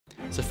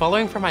So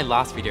following from my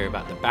last video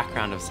about the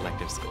background of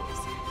selective schools,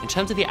 in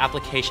terms of the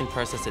application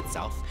process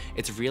itself,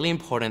 it's really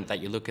important that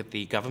you look at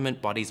the government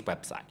body's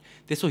website.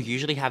 This will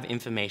usually have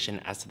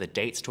information as to the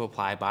dates to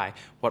apply by,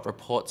 what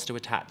reports to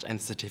attach,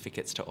 and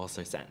certificates to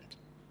also send.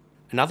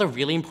 Another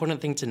really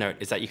important thing to note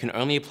is that you can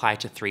only apply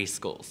to 3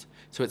 schools.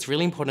 So it's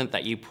really important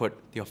that you put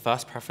your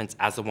first preference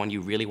as the one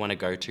you really want to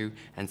go to,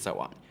 and so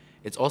on.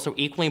 It's also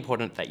equally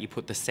important that you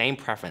put the same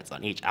preference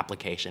on each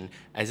application,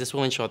 as this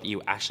will ensure that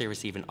you actually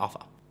receive an offer.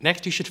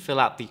 Next, you should fill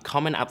out the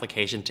common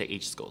application to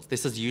each school.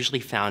 This is usually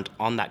found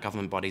on that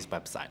government body's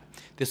website.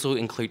 This will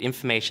include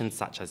information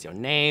such as your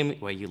name,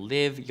 where you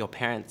live, your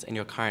parents, and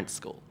your current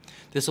school.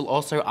 This will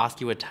also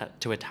ask you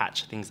to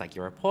attach things like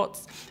your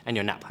reports and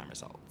your NAPLAN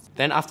results.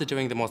 Then after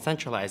doing the more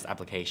centralized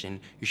application,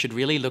 you should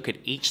really look at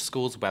each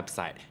school's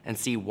website and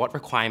see what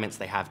requirements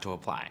they have to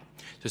apply.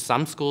 So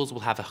some schools will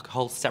have a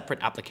whole separate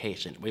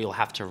application where you'll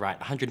have to write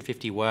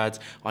 150 words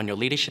on your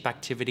leadership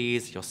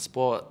activities, your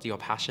sport, your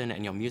passion,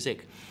 and your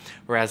music,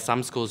 whereas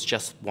some schools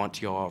just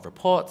want your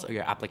reports or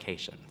your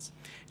applications.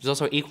 It's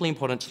also equally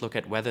important to look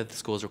at whether the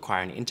schools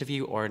require an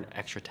interview or an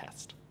extra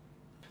test.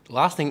 The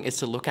last thing is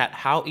to look at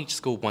how each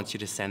school wants you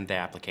to send their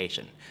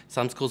application.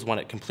 Some schools want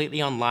it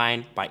completely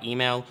online, by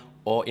email,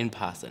 or in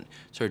person.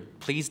 So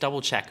please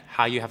double check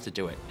how you have to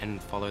do it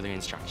and follow the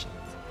instructions.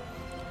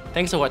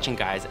 Thanks for watching,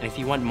 guys, and if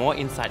you want more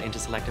insight into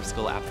selective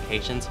school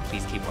applications,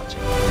 please keep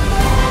watching.